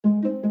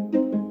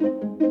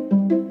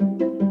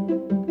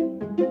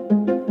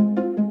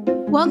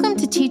Welcome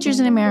to Teachers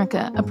in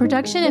America, a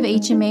production of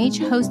HMH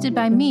hosted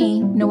by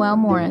me, Noelle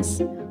Morris.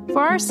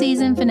 For our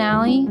season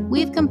finale,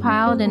 we've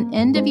compiled an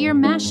end-of-year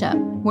mashup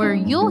where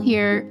you'll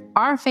hear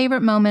our favorite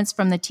moments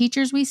from the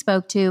teachers we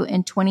spoke to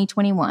in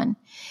 2021.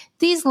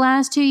 These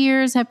last 2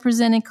 years have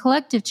presented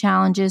collective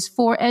challenges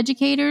for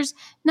educators,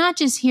 not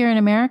just here in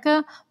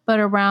America, but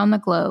around the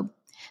globe.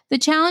 The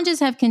challenges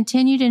have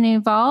continued and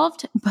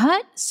evolved,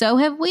 but so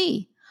have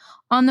we.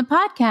 On the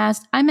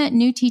podcast, I met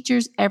new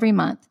teachers every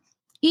month,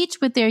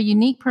 each with their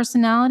unique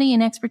personality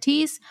and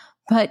expertise,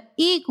 but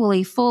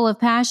equally full of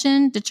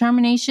passion,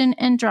 determination,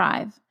 and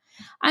drive.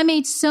 I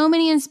made so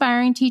many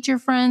inspiring teacher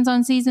friends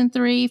on season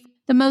 3.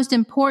 The most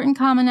important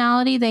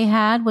commonality they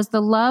had was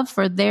the love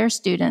for their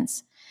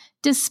students.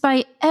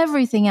 Despite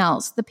everything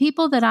else, the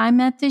people that I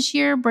met this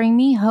year bring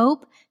me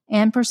hope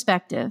and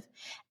perspective.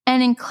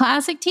 And in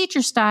classic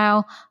teacher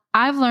style,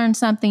 I've learned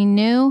something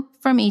new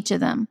from each of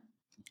them.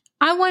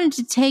 I wanted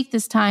to take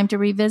this time to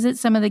revisit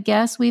some of the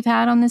guests we've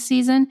had on this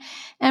season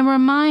and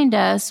remind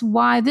us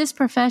why this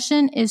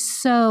profession is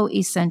so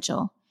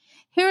essential.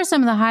 Here are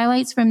some of the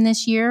highlights from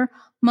this year,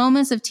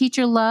 moments of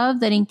teacher love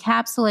that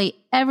encapsulate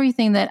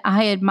everything that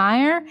I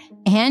admire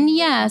and,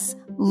 yes,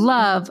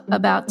 love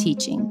about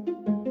teaching.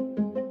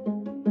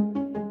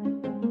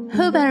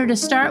 Who better to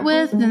start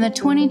with than the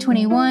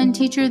 2021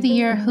 Teacher of the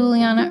Year,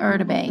 Juliana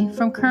Urtubey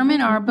from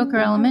Kermit R. Booker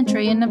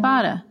Elementary in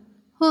Nevada.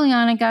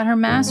 Juliana got her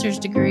master's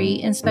degree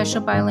in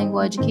special bilingual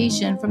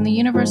education from the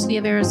University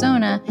of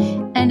Arizona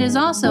and is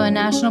also a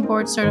national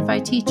board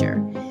certified teacher.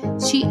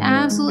 She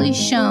absolutely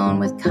shone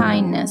with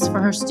kindness for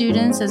her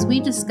students as we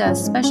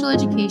discuss special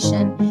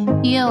education,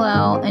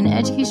 ELL, and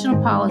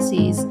educational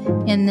policies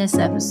in this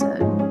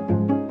episode.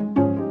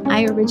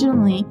 I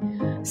originally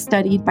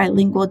studied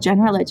bilingual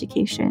general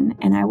education,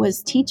 and I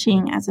was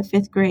teaching as a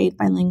 5th grade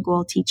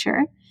bilingual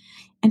teacher.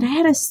 And I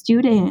had a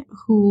student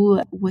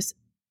who was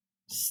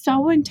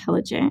so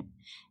intelligent.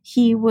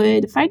 He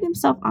would find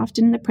himself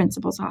often in the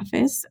principal's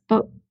office,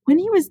 but when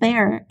he was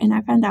there and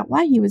I found out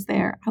why he was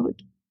there, I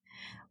would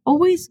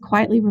always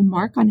quietly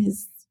remark on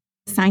his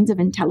signs of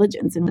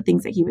intelligence and the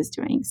things that he was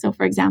doing. So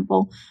for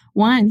example,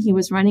 one, he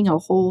was running a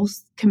whole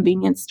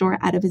convenience store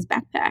out of his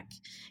backpack.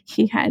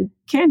 He had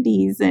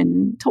candies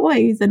and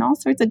toys and all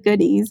sorts of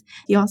goodies.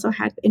 He also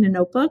had in a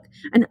notebook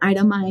an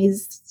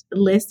itemized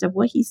list of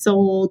what he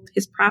sold,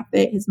 his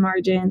profit, his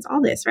margins,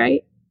 all this,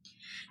 right?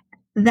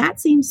 That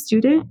same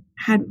student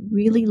had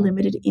really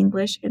limited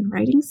English and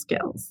writing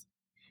skills.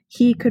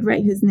 He could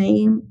write his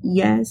name,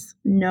 yes,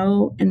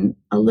 no, and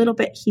a little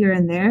bit here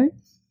and there.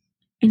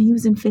 And he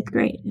was in 5th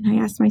grade. And I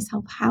asked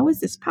myself, how is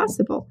this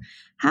possible?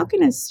 How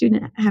can a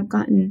student have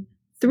gotten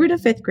through to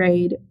 5th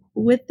grade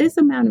with this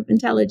amount of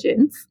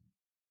intelligence,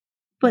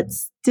 but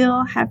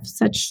still have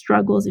such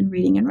struggles in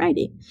reading and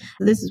writing?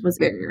 This was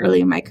very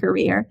early in my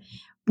career,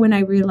 when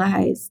I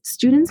realized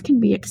students can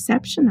be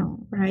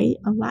exceptional, right?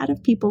 A lot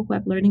of people who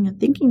have learning and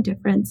thinking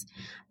difference,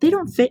 they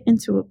don't fit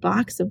into a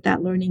box of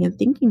that learning and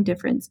thinking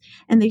difference,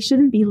 and they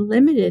shouldn't be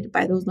limited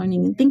by those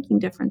learning and thinking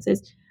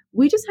differences.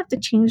 We just have to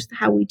change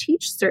how we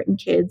teach certain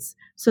kids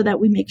so that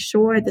we make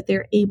sure that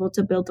they're able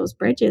to build those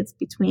bridges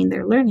between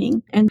their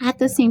learning. And at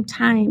the same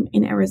time,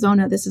 in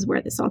Arizona, this is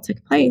where this all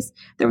took place,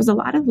 there was a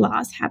lot of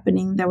laws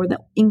happening that were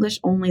the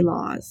English-only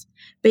laws.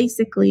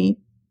 Basically,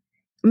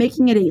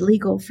 making it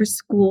illegal for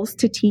schools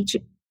to teach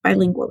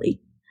bilingually,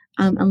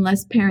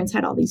 unless parents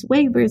had all these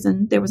waivers,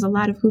 and there was a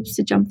lot of hoops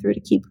to jump through to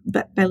keep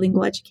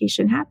bilingual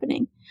education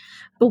happening.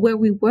 But where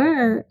we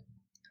were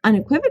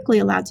unequivocally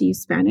allowed to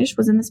use Spanish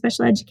was in the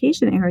special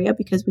education area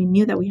because we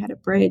knew that we had to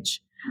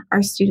bridge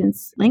our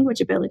students' language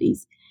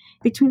abilities.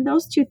 Between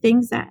those two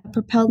things that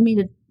propelled me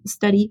to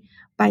study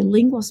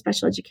bilingual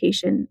special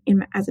education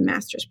as a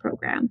master's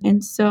program.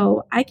 And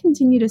so I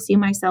continue to see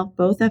myself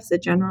both as a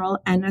general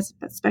and as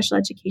a special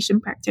education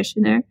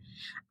practitioner.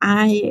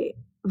 I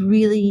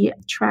really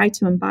try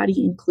to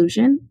embody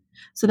inclusion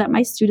so that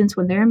my students,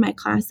 when they're in my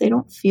class, they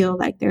don't feel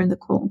like they're in the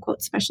quote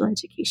unquote special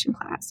education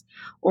class.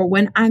 Or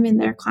when I'm in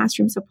their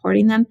classroom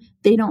supporting them,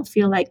 they don't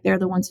feel like they're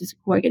the ones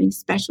who are getting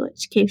special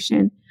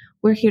education.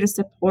 We're here to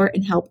support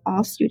and help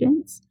all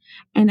students.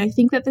 And I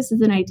think that this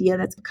is an idea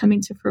that's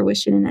coming to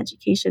fruition in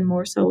education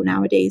more so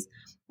nowadays,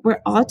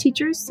 where all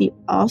teachers see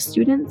all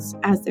students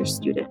as their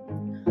student.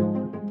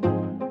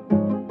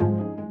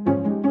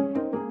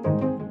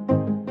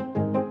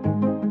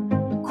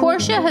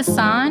 Portia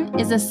Hassan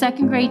is a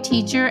 2nd grade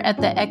teacher at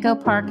the Echo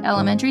Park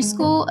Elementary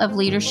School of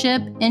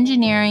Leadership,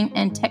 Engineering,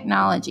 and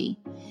Technology.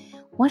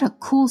 What a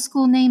cool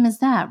school name is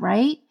that,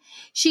 right?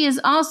 She is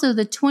also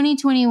the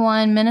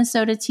 2021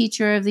 Minnesota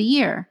Teacher of the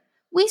Year.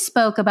 We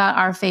spoke about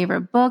our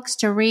favorite books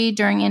to read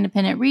during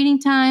independent reading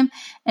time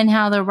and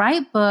how the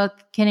right book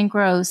can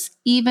engross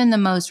even the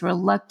most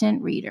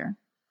reluctant reader.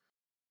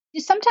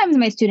 Sometimes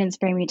my students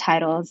bring me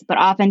titles, but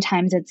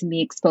oftentimes it's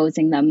me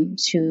exposing them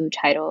to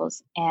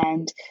titles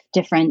and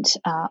different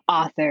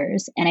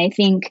authors. And I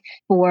think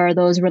for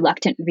those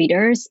reluctant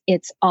readers,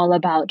 it's all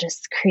about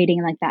just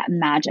creating like that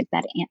magic,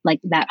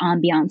 that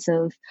ambiance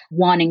of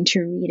wanting to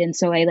read. And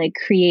so I like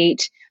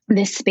create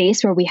this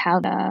space where we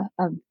have a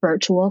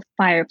virtual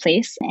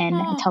fireplace, and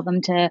I tell them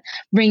to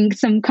bring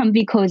some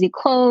comfy, cozy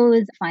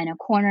clothes, find a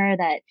corner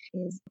that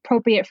is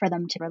appropriate for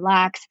them to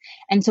relax.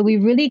 And so we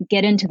really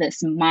get into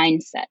this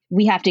mindset.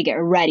 We have to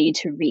get ready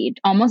to read,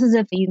 almost as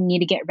if you need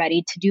to get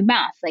ready to do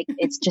math. Like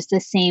it's just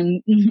the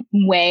same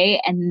way,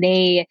 and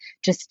they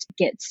just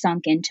get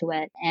sunk into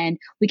it. And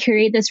we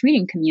create this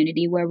reading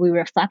community where we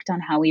reflect on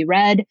how we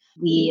read.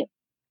 We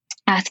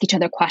ask each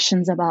other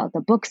questions about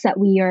the books that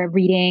we are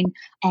reading,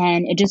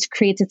 and it just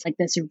creates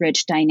this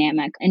rich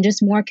dynamic and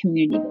just more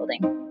community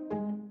building.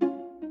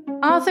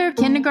 Author,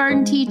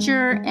 kindergarten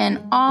teacher,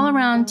 and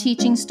all-around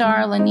teaching star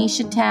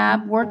Lanisha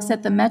Tabb works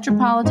at the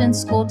Metropolitan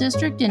School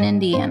District in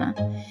Indiana.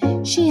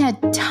 She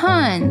had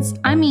tons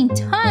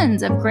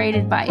of great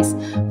advice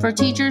for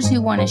teachers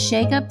who want to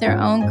shake up their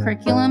own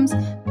curriculums,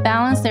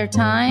 balance their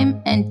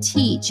time, and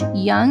teach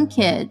young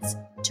kids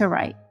to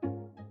write.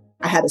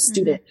 I had a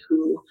student who,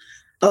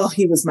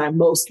 he was my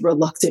most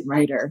reluctant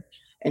writer,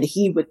 and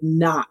he would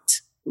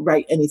not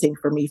write anything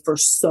for me for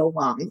so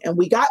long. And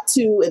we got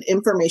to an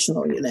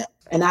informational unit,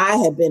 and I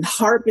had been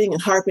harping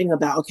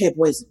about, okay,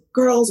 boys and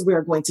girls,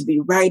 we're going to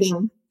be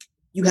writing.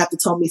 You have to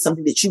tell me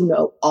something that you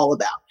know all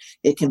about.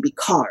 It can be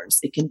cars.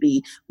 It can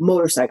be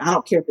motorcycle. I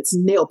don't care if it's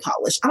nail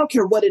polish. I don't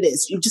care what it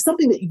is. You just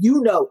something that you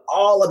know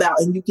all about,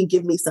 and you can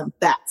give me some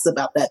facts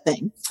about that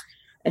thing.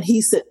 And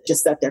he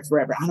just sat there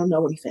forever. I don't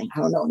know anything.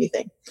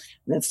 And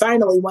then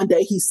finally one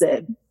day he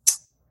said,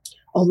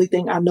 only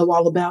thing I know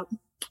all about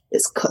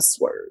is cuss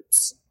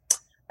words.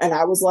 And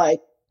I was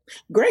like,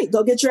 great,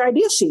 go get your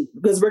idea sheet,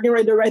 because we're getting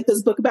ready to write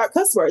this book about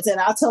cuss words.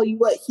 And I'll tell you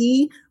what,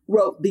 he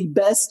wrote the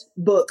best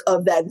book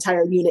of that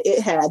entire unit.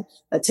 It had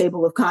a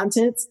table of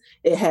contents.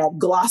 It had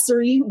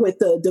glossary with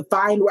the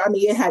defined,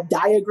 it had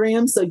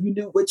diagrams, so you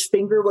knew which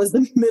finger was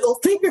the middle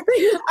finger.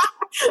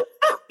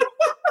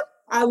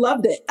 I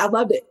loved it.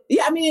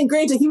 Yeah, in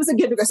grade, he was in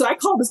kindergarten. So I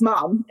called his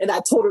mom and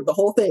I told her the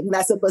whole thing. And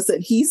I said,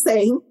 listen, he's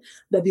saying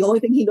that the only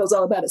thing he knows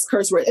all about is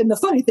curse words. And the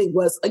funny thing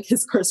was,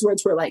 his curse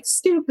words were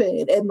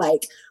stupid and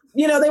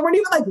they weren't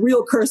even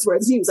real curse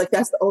words. He was like,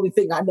 that's the only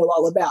thing I know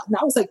all about. And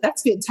I was like,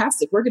 that's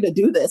fantastic. We're going to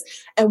do this.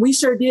 And we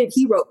sure did.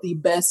 He wrote the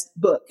best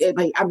book.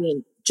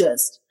 And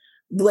just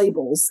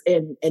labels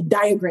and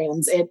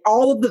diagrams and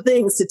all of the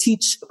things to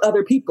teach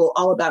other people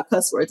all about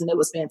cuss words. And it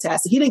was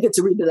fantastic. He didn't get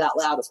to read it out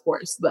loud, of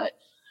course, but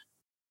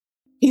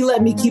he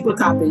let me keep a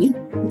copy.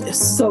 It's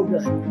so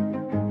good.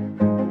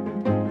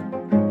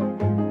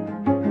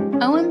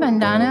 Owen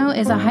Bandano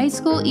is a high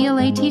school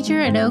ELA teacher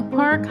at Oak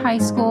Park High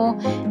School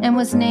and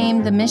was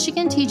named the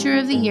Michigan Teacher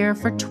of the Year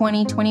for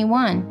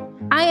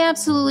 2021. I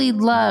absolutely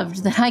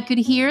loved that I could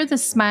hear the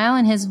smile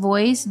in his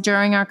voice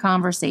during our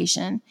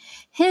conversation.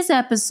 His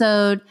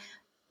episode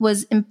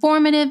was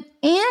informative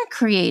and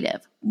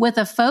creative, with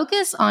a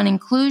focus on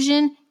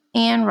inclusion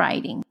and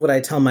writing. What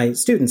I tell my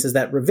students is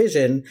that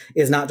revision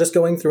is not just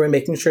going through and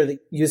making sure that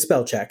you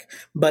spell check,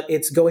 but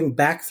it's going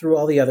back through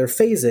all the other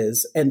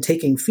phases and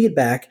taking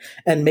feedback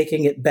and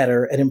making it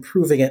better and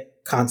improving it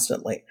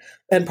constantly.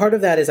 And part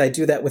of that is I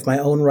do that with my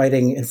own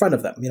writing in front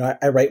of them.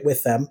 I write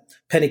with them.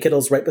 Penny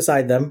Kittles right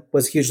beside them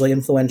was hugely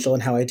influential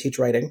in how I teach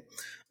writing.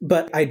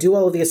 But I do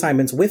all of the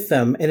assignments with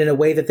them and in a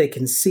way that they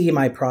can see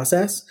my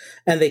process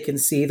and they can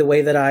see the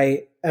way that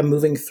I am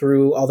moving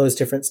through all those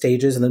different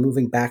stages and then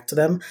moving back to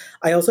them.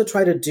 I also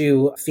try to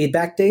do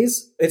feedback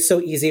days. It's so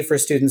easy for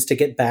students to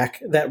get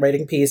back that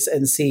writing piece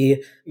and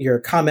see your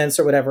comments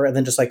or whatever, and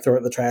then just throw it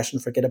in the trash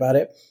and forget about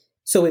it.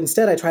 So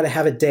instead, I try to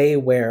have a day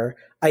where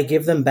I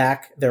give them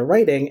back their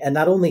writing. And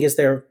not only is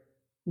there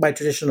my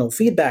traditional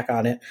feedback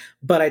on it,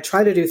 but I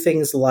try to do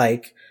things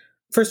like,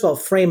 first of all,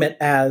 frame it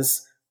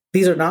as,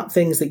 these are not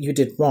things that you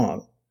did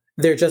wrong.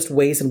 They're just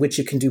ways in which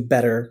you can do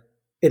better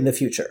in the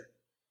future.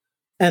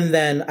 And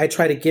then I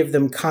try to give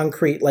them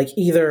concrete,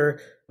 either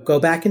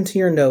go back into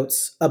your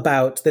notes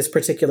about this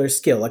particular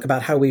skill,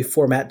 about how we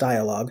format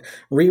dialogue,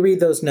 reread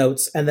those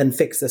notes, and then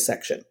fix this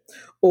section.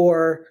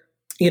 Or,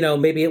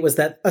 maybe it was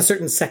that a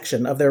certain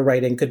section of their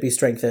writing could be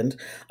strengthened.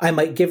 I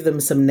might give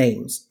them some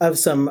names of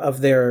some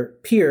of their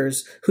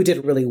peers who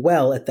did really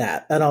well at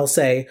that. And I'll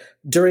say,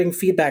 during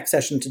feedback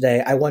session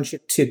today, I want you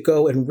to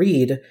go and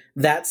read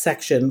that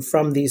section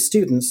from these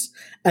students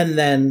and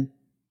then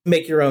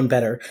make your own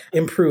better,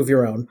 improve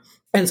your own.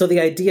 And so the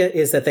idea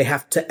is that they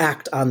have to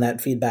act on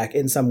that feedback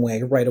in some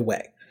way right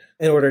away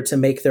in order to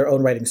make their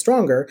own writing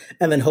stronger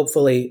and then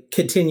hopefully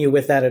continue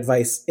with that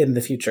advice in the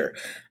future.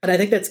 And I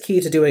think that's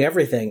key to doing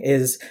everything,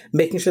 is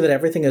making sure that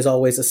everything is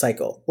always a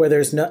cycle where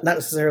there's not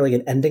necessarily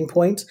an ending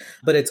point,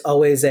 but it's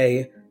always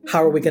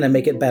how are we going to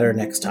make it better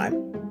next time?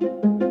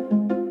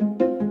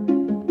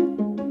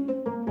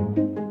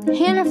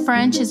 Hannah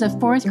French is a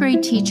 4th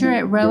grade teacher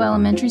at Rowe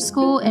Elementary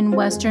School in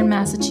Western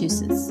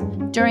Massachusetts.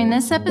 During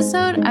this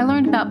episode, I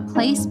learned about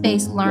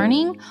place-based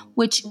learning,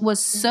 which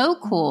was so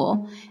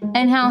cool,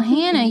 and how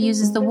Hannah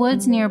uses the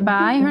woods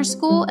nearby her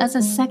school as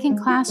a second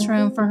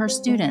classroom for her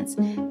students.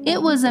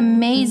 It was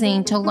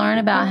amazing to learn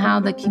about how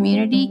the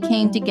community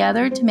came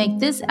together to make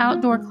this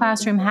outdoor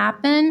classroom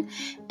happen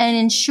and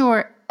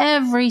ensure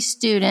every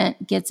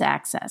student gets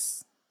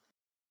access.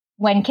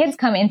 When kids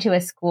come into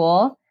a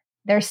school,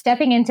 they're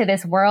stepping into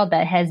this world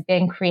that has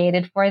been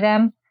created for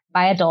them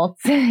by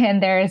adults,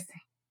 and there's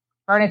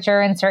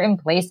furniture in certain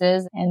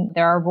places, and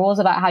there are rules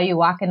about how you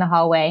walk in the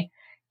hallway.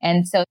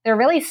 And so they're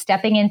really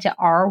stepping into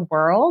our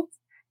world.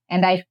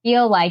 And I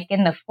feel like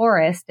in the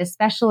forest,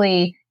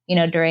 especially,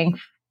 during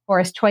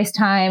forest choice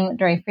time,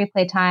 during free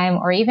play time,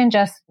 or even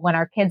just when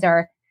our kids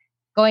are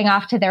going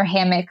off to their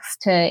hammocks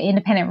to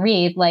independent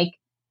read, like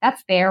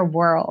that's their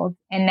world.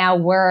 And now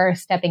we're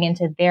stepping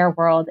into their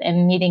world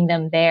and meeting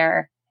them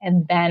there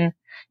and then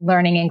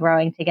learning and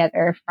growing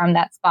together from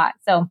that spot.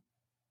 So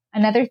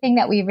another thing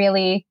that we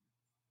really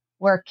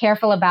were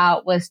careful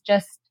about was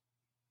just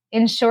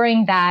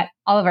ensuring that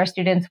all of our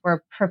students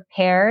were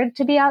prepared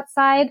to be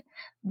outside,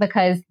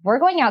 because we're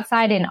going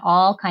outside in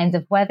all kinds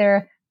of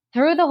weather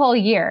through the whole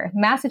year.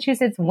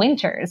 Massachusetts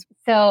winters.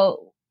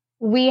 So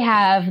we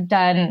have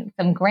done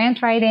some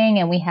grant writing,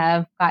 and we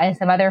have gotten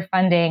some other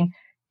funding,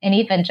 and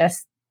even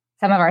just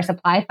some of our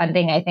supply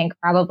funding, I think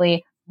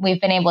probably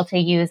we've been able to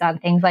use on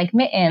things like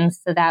mittens,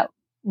 so that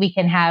we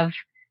can have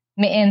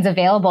mittens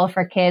available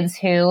for kids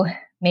who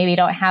maybe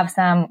don't have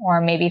some or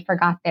maybe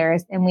forgot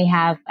theirs. And we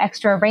have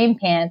extra rain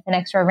pants and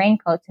extra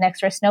raincoats and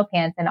extra snow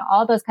pants and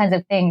all those kinds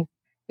of things.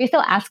 We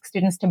still ask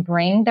students to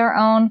bring their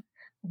own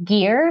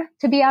gear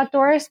to be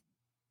outdoors.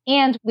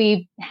 And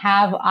we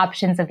have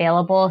options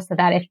available so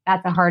that if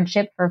that's a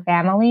hardship for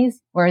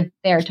families, we're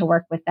there to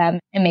work with them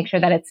and make sure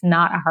that it's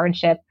not a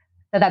hardship,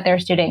 so that their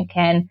student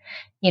can,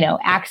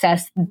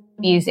 access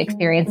these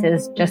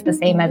experiences just the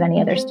same as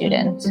any other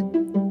student.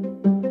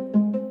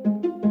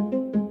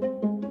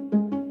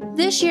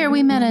 This year,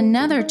 we met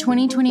another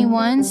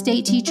 2021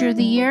 State Teacher of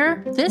the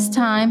Year, this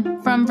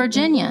time from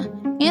Virginia.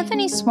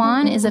 Anthony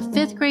Swan is a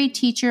 5th grade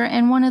teacher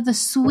and one of the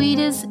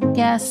sweetest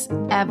guests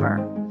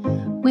ever.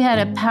 We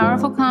had a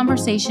powerful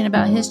conversation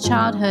about his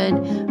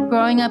childhood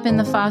growing up in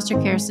the foster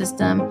care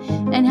system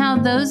and how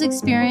those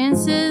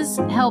experiences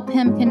help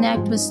him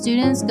connect with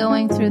students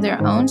going through their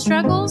own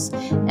struggles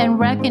and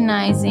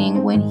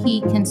recognizing when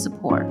he can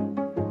support.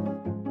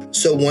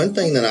 So one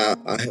thing that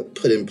I have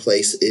put in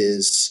place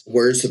is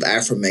words of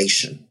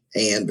affirmation.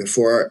 And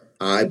before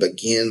I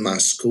begin my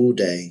school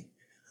day,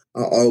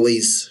 I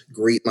always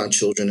greet my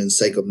children and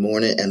say good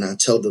morning, and I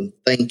tell them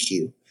thank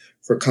you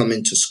for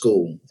coming to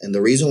school. And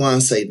the reason why I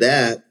say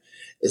that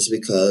is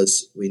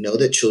because we know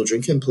that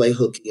children can play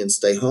hooky and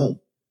stay home.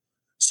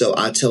 So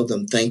I tell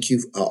them thank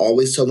you. I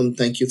always tell them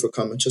thank you for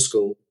coming to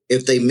school.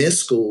 If they miss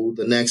school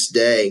the next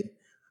day,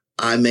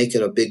 I make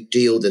it a big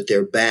deal that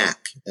they're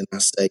back. And I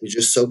say, we're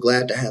just so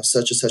glad to have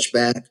such and such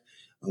back.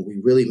 We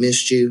really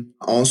missed you.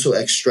 I also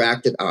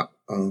extracted our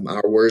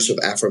words of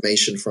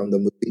affirmation from the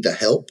movie The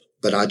Help,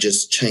 but I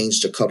just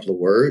changed a couple of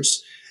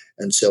words.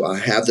 And so I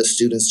have the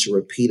students to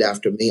repeat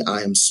after me.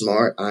 I am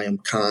smart. I am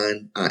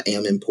kind. I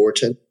am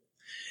important.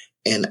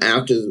 And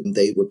after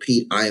they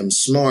repeat, I am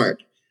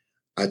smart,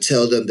 I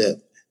tell them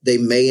that they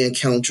may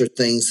encounter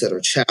things that are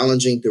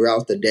challenging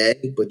throughout the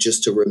day, but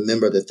just to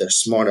remember that they're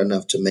smart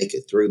enough to make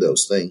it through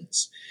those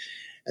things.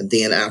 And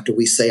then after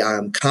we say, I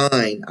am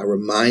kind, I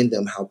remind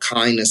them how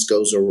kindness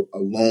goes a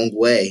long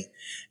way,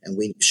 and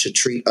we should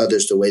treat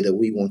others the way that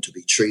we want to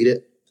be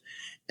treated.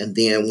 And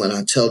then when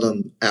I tell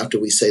them, after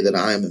we say that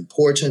I am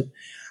important,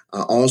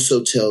 I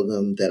also tell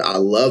them that I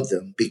love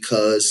them,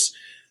 because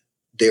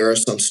there are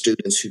some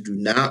students who do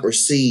not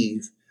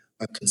receive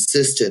a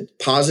consistent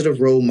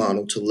positive role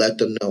model to let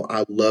them know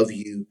I love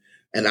you.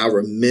 And I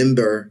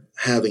remember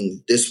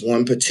having this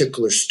one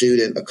particular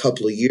student a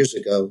couple of years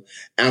ago,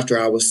 after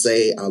I would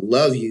say, I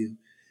love you,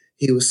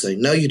 he would say,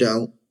 no, you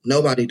don't.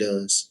 Nobody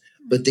does.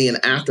 But then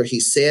after he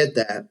said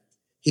that,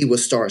 he would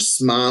start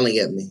smiling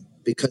at me,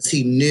 because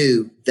he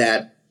knew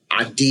that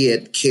I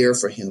did care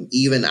for him,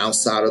 even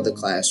outside of the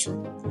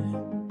classroom.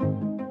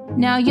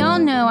 Now, y'all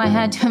know I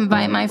had to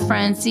invite my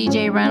friend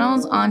CJ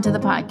Reynolds onto the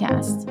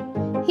podcast.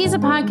 He's a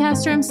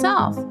podcaster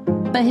himself,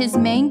 but his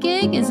main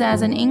gig is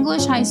as an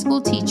English high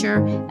school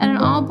teacher at an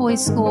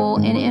all-boys school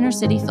in inner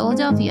city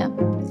Philadelphia.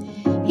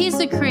 He's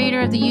the creator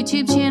of the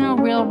YouTube channel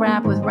Real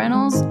Rap with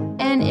Reynolds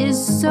and is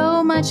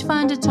so much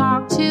fun to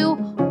talk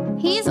to.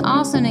 He's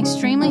also an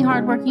extremely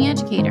hardworking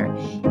educator,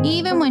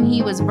 even when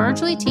he was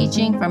virtually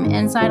teaching from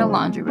inside a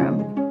laundry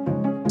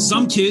room.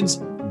 Some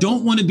kids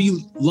don't want to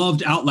be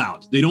loved out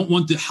loud. They don't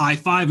want the high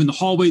five in the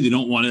hallway. They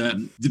don't want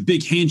the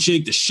big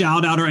handshake, the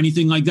shout out or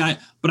anything like that.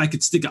 But I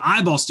could stick an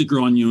eyeball sticker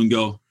on you and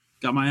go,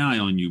 got my eye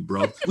on you,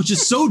 bro, which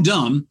is so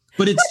dumb,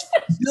 but it's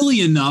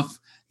silly enough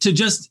to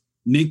just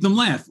make them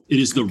laugh. It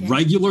is the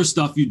regular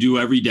stuff you do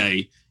every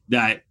day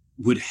that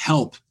would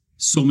help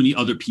so many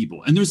other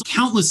people. And there's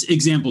countless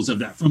examples of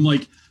that, from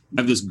like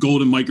I have this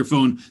golden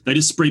microphone that I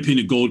just spray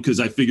painted gold because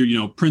I figured,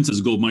 Prince has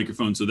a gold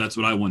microphone. So that's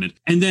what I wanted.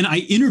 And then I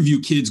interview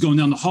kids going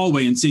down the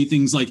hallway and say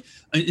things like,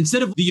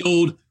 instead of the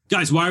old,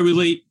 guys, why are we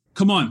late?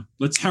 Come on,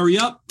 let's hurry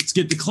up. Let's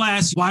get to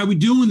class. Why are we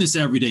doing this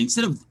every day?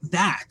 Instead of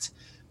that,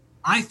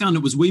 I found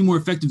it was way more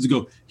effective to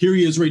go, here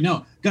he is right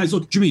now. Guys,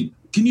 look, Jermaine,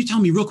 can you tell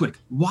me real quick,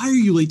 why are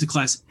you late to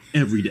class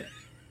every day?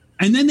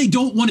 And then they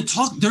don't want to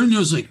talk. They're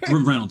like,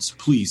 Reynolds,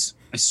 please,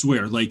 I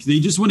swear. Like, they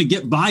just want to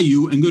get by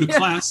you and go to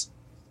class.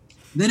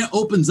 Then it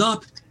opens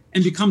up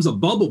and becomes a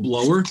bubble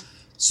blower.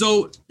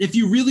 So if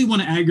you really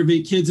want to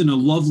aggravate kids in a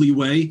lovely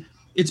way,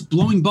 it's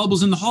blowing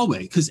bubbles in the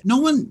hallway, because no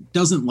one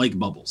doesn't like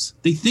bubbles.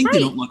 They think They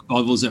don't like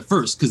bubbles at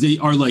first because they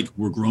are like,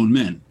 we're grown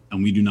men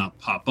and we do not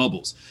pop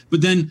bubbles.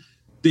 But then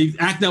they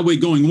act that way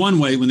going one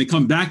way. When they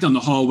come back down the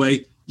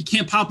hallway, you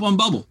can't pop one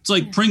bubble. It's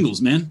like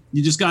Pringles, man.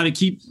 You just got to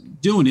keep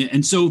doing it.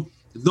 And so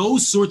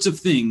those sorts of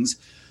things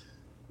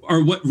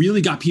are what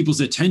really got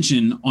people's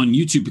attention on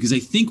YouTube, because I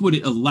think what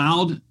it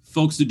allowed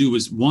folks to do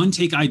was, one,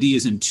 take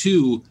ideas, and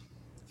two,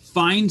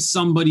 find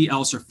somebody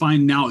else, or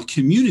find now a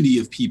community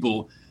of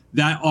people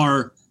that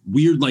are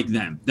weird like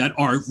them, that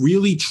are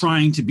really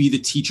trying to be the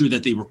teacher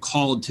that they were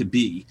called to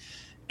be.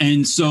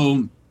 And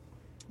so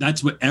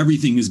that's what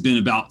everything has been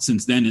about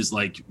since then, is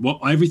like,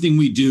 everything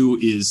we do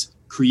is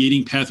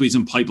creating pathways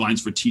and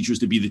pipelines for teachers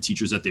to be the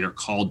teachers that they are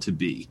called to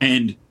be.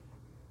 And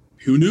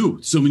who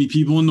knew so many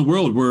people in the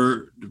world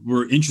were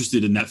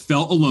interested in that,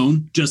 felt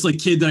alone, just like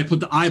kid that I put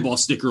the eyeball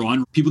sticker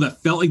on. People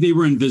that felt like they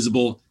were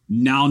invisible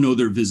now know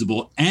they're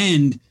visible,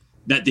 and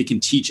that they can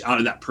teach out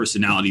of that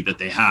personality that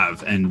they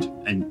have and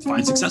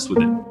find success with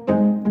it.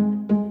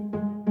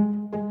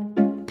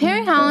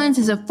 Perry Hollins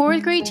is a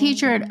 4th grade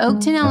teacher at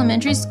Oakton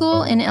Elementary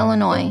School in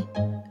Illinois.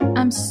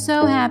 I'm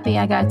so happy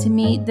I got to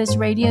meet this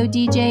radio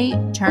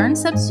DJ turned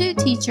substitute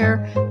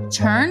teacher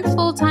turned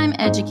full-time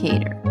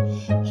educator.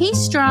 He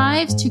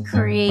strives to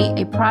create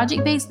a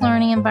project-based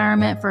learning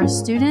environment for his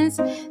students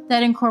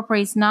that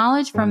incorporates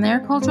knowledge from their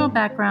cultural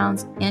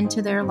backgrounds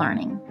into their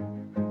learning.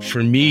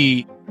 For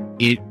me,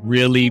 it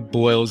really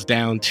boils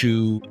down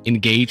to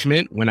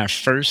engagement. When I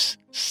first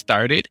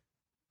started,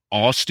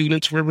 all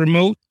students were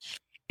remote.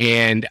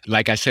 And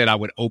like I said, I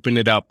would open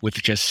it up with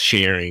just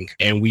sharing,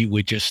 and we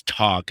would just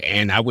talk,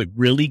 and I would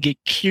really get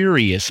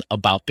curious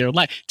about their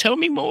life. Tell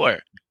me more.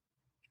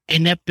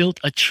 And that built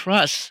a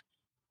trust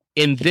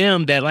in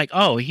them that, like,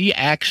 oh, he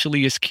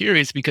actually is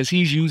curious because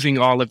he's using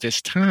all of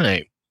this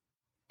time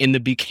in the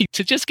beginning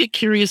to just get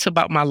curious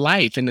about my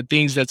life and the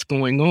things that's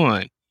going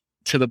on,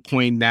 to the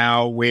point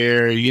now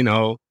where,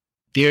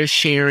 they're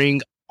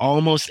sharing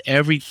almost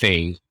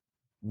everything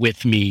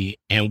with me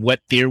and what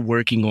they're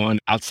working on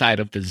outside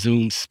of the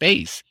Zoom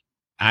space.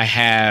 I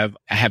have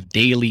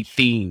daily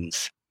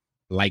themes,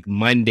 like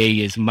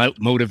Monday is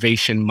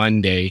Motivation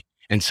Monday.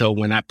 And so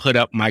when I put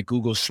up my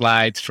Google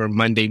Slides for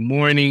Monday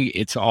morning,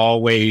 it's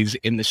always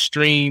in the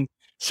stream,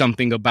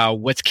 something about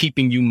what's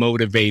keeping you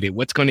motivated,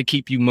 what's going to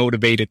keep you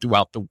motivated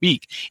throughout the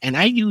week. And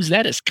I use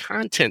that as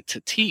content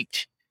to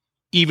teach,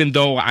 even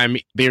though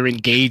they're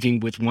engaging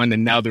with one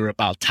another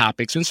about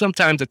topics. And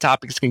sometimes the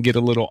topics can get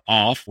a little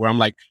off, where I'm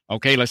like,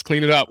 okay, let's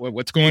clean it up.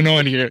 What's going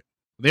on here?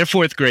 They're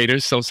 4th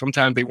graders, so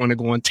sometimes they want to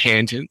go on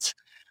tangents.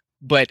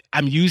 But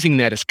I'm using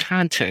that as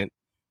content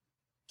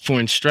for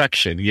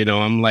instruction.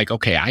 I'm like,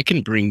 okay, I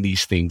can bring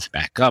these things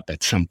back up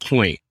at some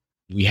point.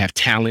 We have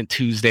Talent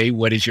Tuesday.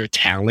 What is your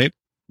talent?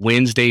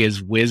 Wednesday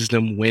is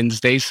Wisdom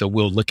Wednesday, so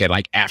we'll look at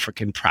like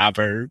African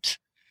proverbs.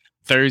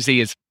 Thursday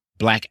is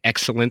Black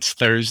Excellence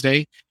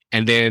Thursday.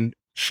 And then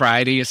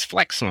Friday is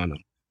Flex on them.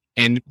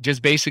 And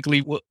just basically,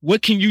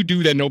 what can you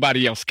do that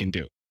nobody else can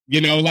do?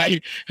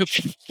 Like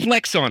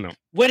flex on them.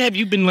 What have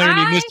you been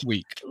learning this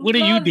week? What are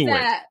you doing?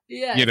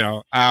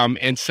 Yes.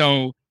 And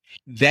so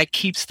that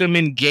keeps them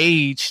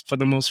engaged for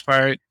the most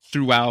part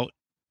throughout,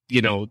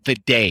 the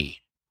day.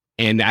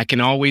 And I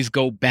can always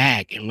go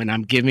back. And when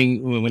I'm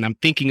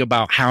thinking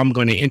about how I'm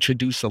going to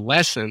introduce a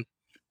lesson,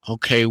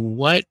 okay,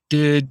 what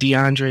did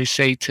DeAndre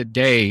say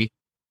today?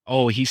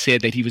 Oh, he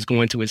said that he was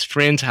going to his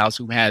friend's house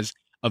who has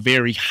a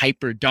very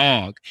hyper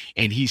dog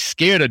and he's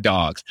scared of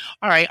dogs.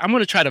 All right, I'm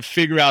going to try to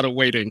figure out a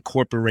way to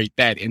incorporate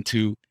that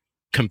into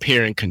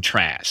compare and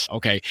contrast.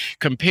 Okay,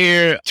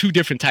 compare 2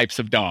 different types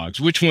of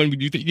dogs. Which one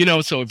would you think?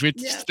 So if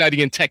it's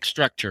studying text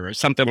structure or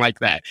something like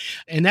that.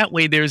 And that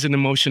way there's an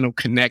emotional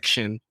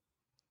connection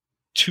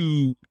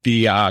to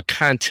the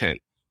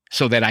content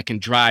so that I can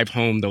drive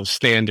home those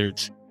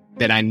standards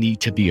that I need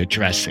to be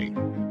addressing.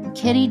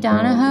 Kitty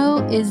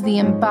Donahoe is the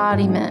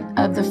embodiment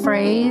of the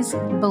phrase,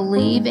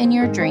 believe in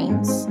your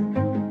dreams.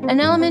 An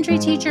elementary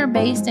teacher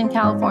based in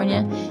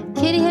California,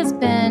 Kitty has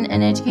been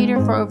an educator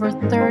for over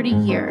 30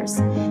 years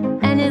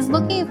and is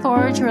looking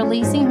forward to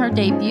releasing her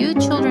debut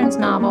children's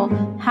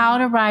novel, How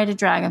to Ride a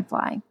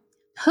Dragonfly.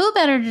 Who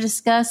better to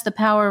discuss the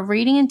power of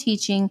reading and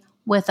teaching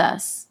with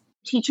us?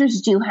 Teachers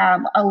do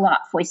have a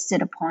lot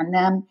foisted upon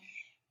them.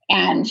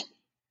 And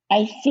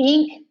I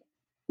think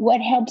what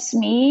helps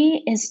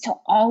me is to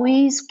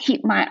always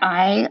keep my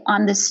eye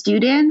on the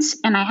students.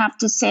 And I have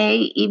to say,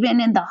 even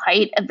in the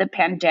height of the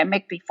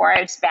pandemic, before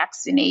I was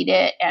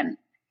vaccinated and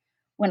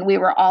when we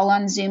were all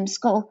on Zoom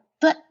school,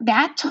 but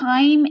that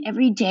time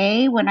every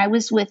day when I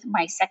was with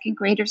my second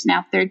graders,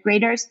 now third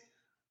graders,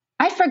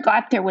 I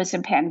forgot there was a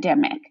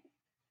pandemic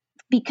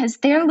because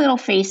their little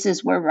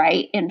faces were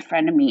right in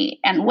front of me.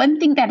 And one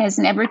thing that has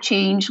never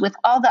changed with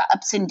all the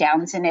ups and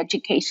downs in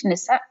education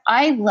is that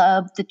I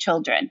love the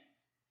children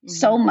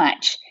so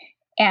much.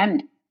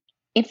 And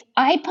if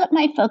I put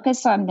my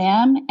focus on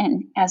them,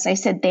 and as I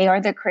said, they are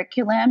the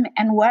curriculum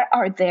and what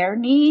are their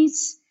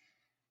needs,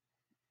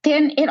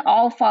 then it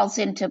all falls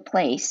into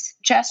place.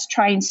 Just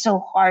trying so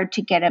hard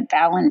to get a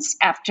balance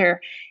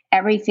after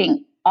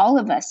everything all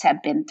of us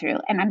have been through.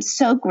 And I'm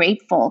so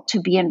grateful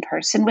to be in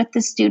person with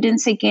the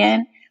students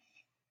again.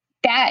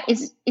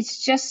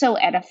 It's just so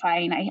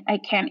edifying. I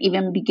can't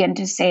even begin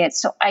to say it.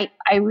 So I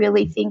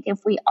really think if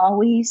we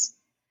always,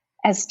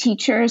 as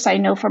teachers, I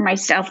know for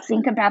myself,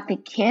 think about the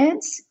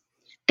kids,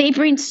 they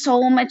bring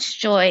so much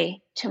joy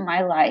to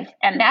my life.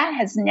 And that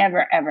has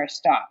never, ever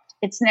stopped.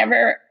 It's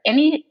never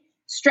any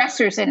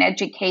stressors in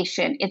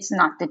education. It's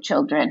not the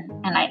children.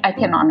 And I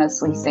can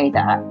honestly say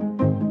that.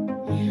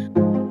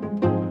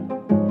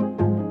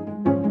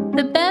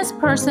 The best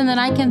person that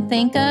I can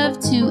think of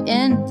to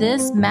end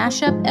this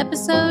mashup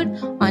episode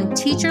on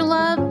teacher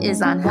love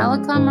is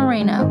Angelica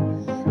Moreno,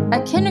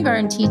 a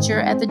kindergarten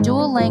teacher at the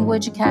Dual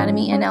Language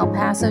Academy in El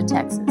Paso,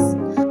 Texas.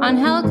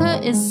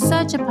 Angelica is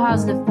such a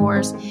positive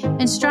force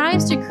and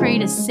strives to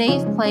create a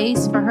safe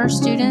place for her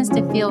students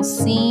to feel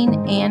seen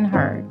and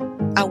heard.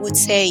 I would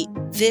say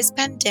this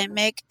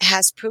pandemic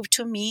has proved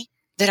to me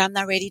that I'm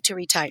not ready to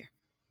retire.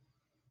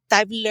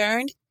 I've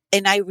learned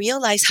and I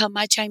realize how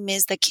much I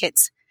miss the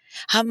kids,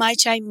 how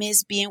much I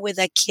miss being with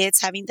the kids,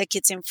 having the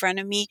kids in front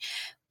of me,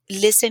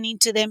 listening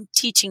to them,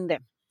 teaching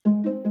them.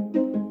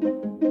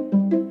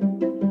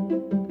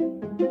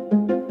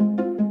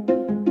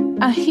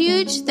 A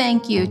huge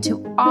thank you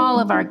to all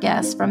of our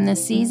guests from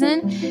this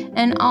season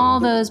and all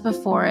those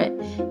before it.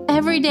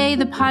 Every day,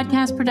 the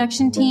podcast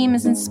production team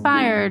is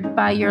inspired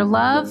by your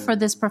love for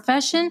this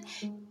profession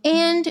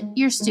and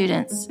your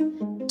students.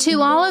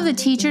 To all of the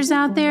teachers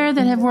out there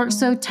that have worked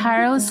so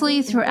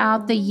tirelessly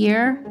throughout the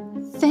year,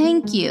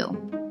 thank you.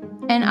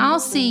 And I'll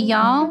see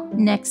y'all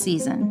next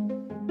season.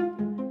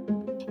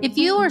 If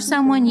you or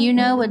someone you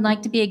know would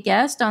like to be a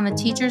guest on the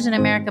Teachers in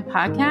America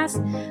podcast,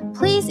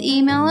 please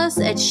email us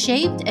at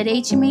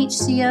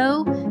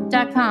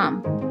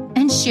shaped@hmhco.com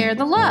and share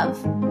the love.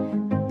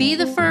 Be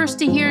the first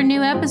to hear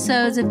new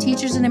episodes of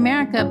Teachers in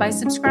America by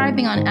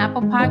subscribing on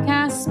Apple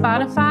Podcasts,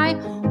 Spotify,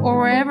 or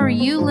wherever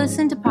you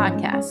listen to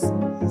podcasts.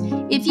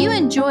 If you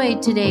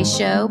enjoyed today's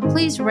show,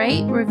 please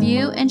rate,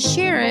 review, and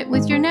share it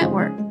with your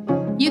network.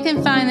 You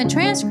can find the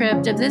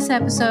transcript of this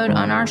episode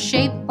on our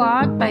Shaped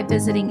blog by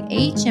visiting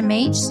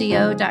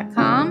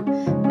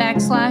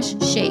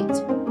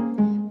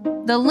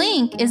hmhco.com/shaped. The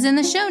link is in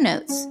the show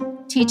notes.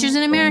 Teachers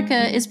in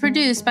America is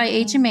produced by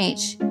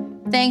HMH.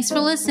 Thanks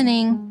for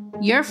listening.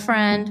 Your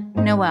friend,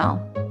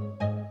 Noelle.